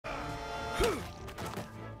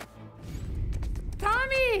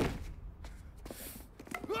Tommy!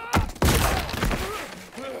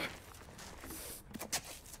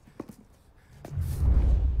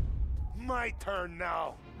 My turn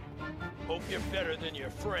now. Hope you're better than your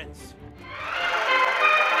friends.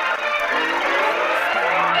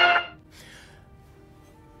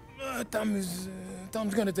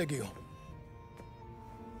 Tom's gonna take you.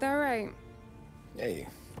 All right. Hey,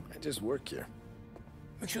 I just work here.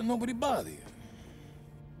 Make sure nobody bother you.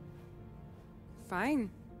 Fine.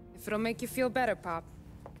 If it'll make you feel better, Pop.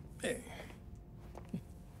 Hey.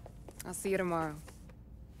 I'll see you tomorrow.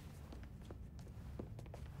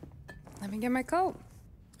 Let me get my coat.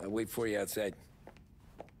 I'll wait for you outside.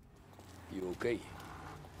 You okay?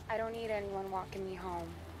 I don't need anyone walking me home.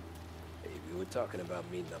 Hey, we were talking about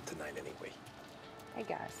meeting up tonight anyway. I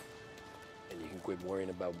guess. And you can quit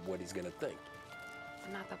worrying about what he's gonna think.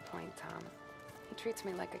 Not the point, Tom. He treats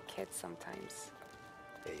me like a kid sometimes.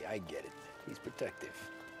 Hey, I get it. He's protective.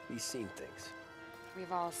 He's seen things.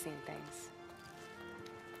 We've all seen things.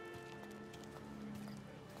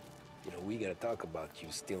 You know, we gotta talk about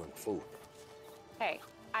you stealing food. Hey,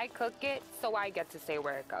 I cook it, so I get to say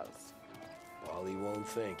where it goes. Wally won't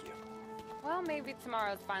thank you. Well, maybe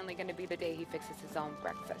tomorrow's finally gonna be the day he fixes his own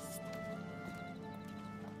breakfast.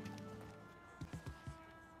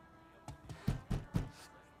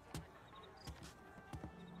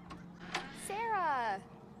 Sarah!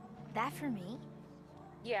 That for me?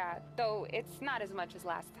 Yeah, though it's not as much as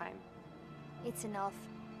last time. It's enough.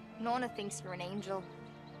 Nona thinks you're an angel.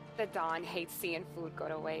 The Don hates seeing food go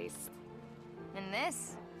to waste. And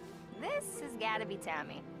this has gotta be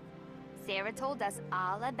Tommy. Sarah told us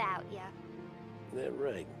all about ya. That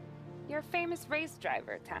right. You're a famous race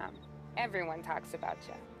driver, Tom. Everyone talks about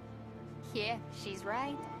you. Yeah, she's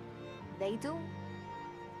right. They do.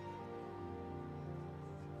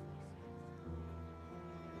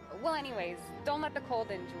 Well, anyways, don't let the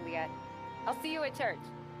cold in, Juliet. I'll see you at church.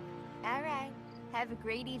 All right. Have a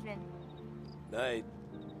great evening. Night.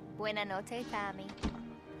 Buena noche, Tommy.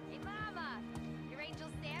 Hey, Mama! Your angel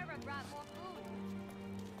Sarah brought more food.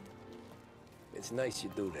 It's nice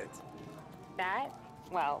you do that. That?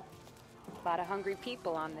 Well, a lot of hungry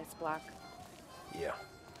people on this block. Yeah.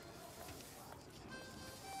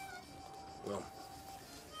 Well,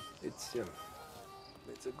 it's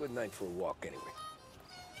a good night for a walk anyway.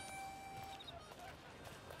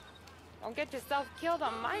 Don't get yourself killed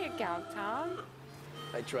on my account, Tom.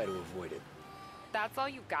 I try to avoid it. That's all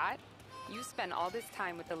you got? You spend all this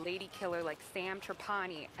time with a lady killer like Sam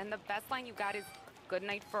Trapani, and the best line you got is, "Good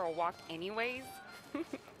night for a walk anyways"?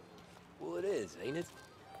 Well, it is, ain't it?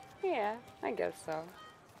 Yeah, I guess so.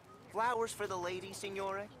 Flowers for the lady,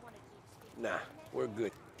 signore? Nah, we're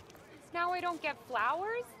good. Now I don't get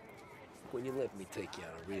flowers? When you let me take you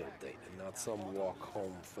on a real date and not some walk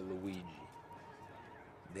home for Luigi,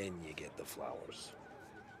 then you get the flowers.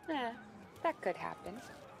 That could happen.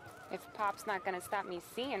 If Pop's not gonna stop me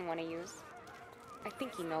seeing one of yous. I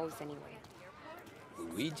think he knows anyway.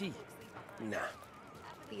 Luigi? Nah.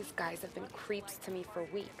 These guys have been creeps to me for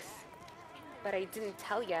weeks. But I didn't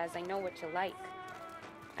tell ya as I know what you like.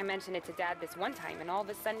 I mentioned it to Dad this one time, and all of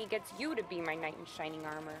a sudden he gets you to be my knight in shining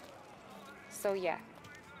armor. So yeah,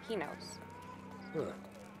 he knows. Huh.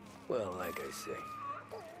 Well, like I say,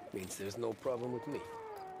 means there's no problem with me.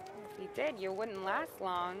 If he did, you wouldn't last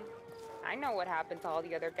long. I know what happened to all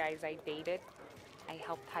the other guys I dated. I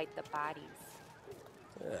helped hide the bodies.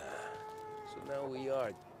 So now we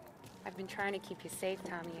are... I've been trying to keep you safe,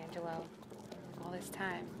 Tommy Angelo, all this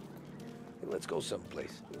time. Hey, let's go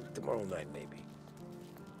someplace. Tomorrow night, maybe.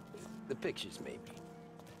 The pictures, maybe.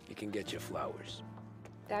 You can get your flowers.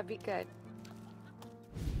 That'd be good.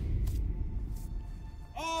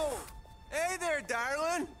 Oh! Hey there,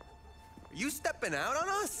 darling! Are you stepping out on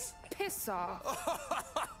us? Piss off.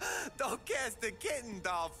 Don't cast a kitten,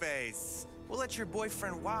 dollface. We'll let your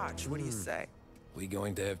boyfriend watch. What do you say? We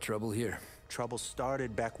going to have trouble here? Trouble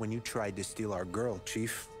started back when you tried to steal our girl,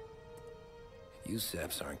 Chief. You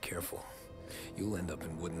saps aren't careful. You'll end up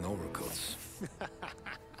in wooden overcoats.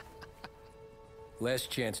 Last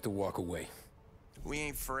chance to walk away. We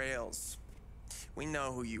ain't frails. We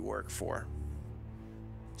know who you work for.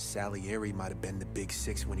 Salieri might have been the big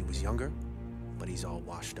six when he was younger, but he's all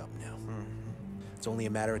washed up now. It's only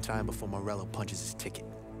a matter of time before Morello punches his ticket.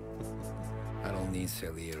 I don't need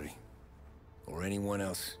Salieri. Or anyone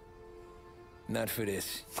else. Not for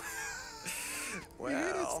this.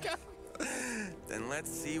 Well, then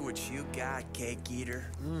let's see what you got, cake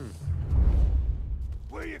eater.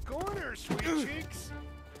 Where you going there, sweet cheeks?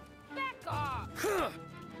 Back off!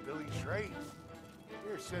 Billy's right.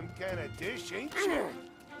 You're some kind of dish, ain't you?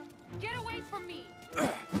 Get away me!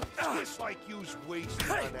 Just like you's wasted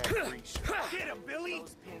on that grease. Get him, Billy!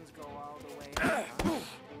 Those pins go all the way up.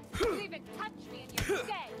 You even touch me and you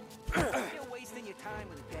stay! You're wasting your time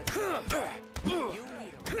with a dead guy. You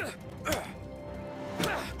need him.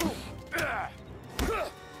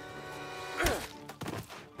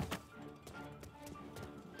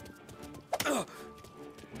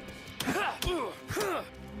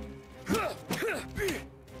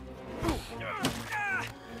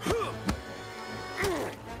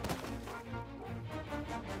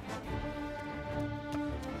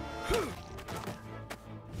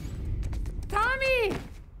 Tommy!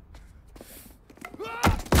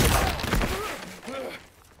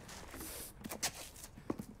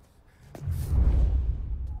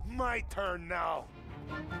 My turn now.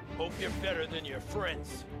 Hope you're better than your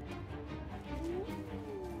friends.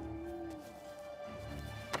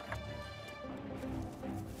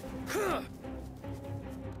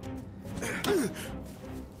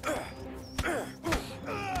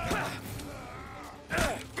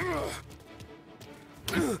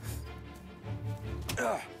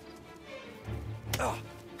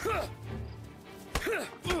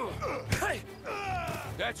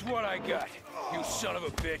 That's what I got, you son of a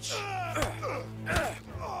bitch.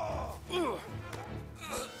 You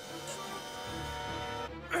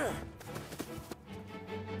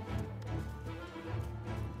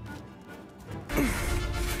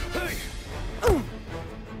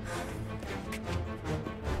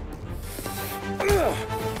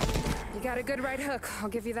got a good right hook, I'll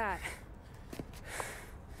give you that.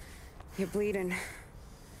 You're bleeding.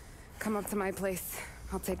 Come up to my place.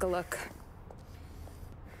 I'll take a look.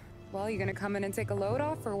 Well, you gonna come in and take a load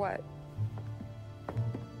off, or what?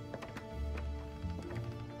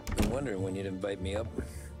 I'm wondering when you'd invite me up.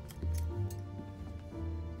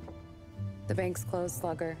 The bank's closed,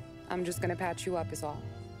 Slugger. I'm just gonna patch you up is all.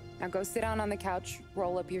 Now go sit down on the couch,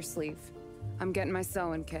 roll up your sleeve. I'm getting my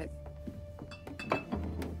sewing kit.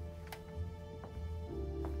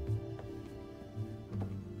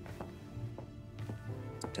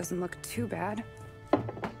 Doesn't look too bad.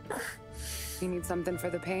 You need something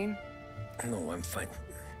for the pain? No, I'm fine.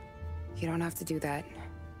 You don't have to do that.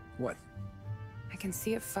 What? I can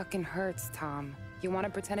see it fucking hurts, Tom. You want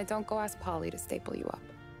to pretend it don't go ask Polly to staple you up.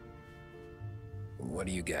 What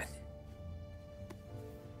do you got?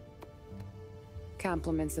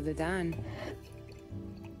 Compliments of the Don.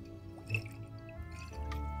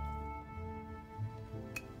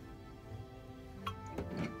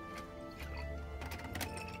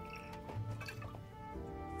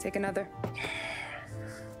 Take another.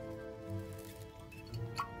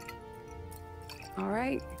 All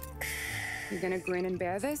right. You gonna grin and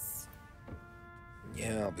bear this?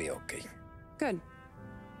 Yeah, I'll be okay. Good.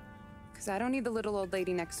 Because I don't need the little old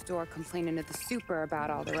lady next door complaining to the super about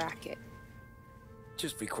all the racket.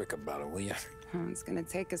 Just be quick about it, will ya? Oh, it's gonna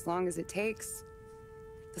take as long as it takes.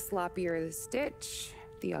 The sloppier the stitch,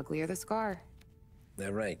 the uglier the scar.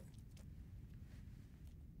 That right.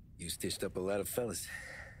 You stitched up a lot of fellas.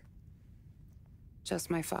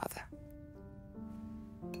 Just my father.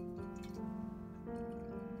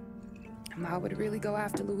 Ma would really go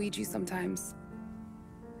after Luigi sometimes.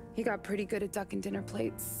 He got pretty good at ducking dinner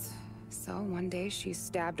plates. So one day she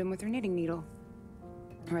stabbed him with her knitting needle.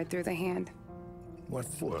 Right through the hand. What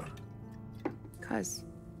for? 'Cause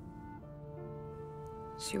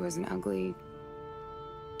she was an ugly,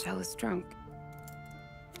 jealous drunk.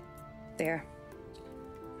 There.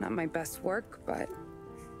 Not my best work, but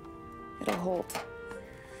it'll hold.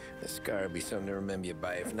 The scar will be something to remember you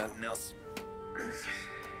by, if nothing else.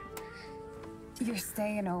 You're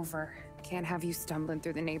staying over. Can't have you stumbling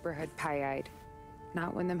through the neighborhood pie-eyed.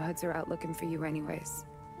 Not when them hoods are out looking for you anyways.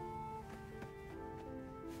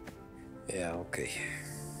 Yeah, okay.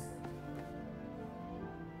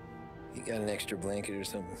 You got an extra blanket or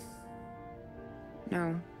something?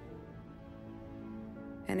 No.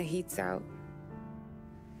 And the heat's out.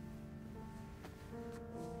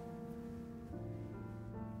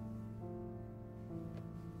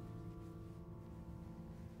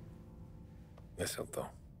 Eso todo.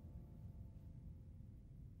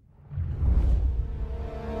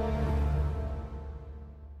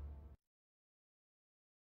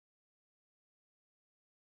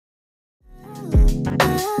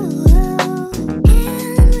 Oh,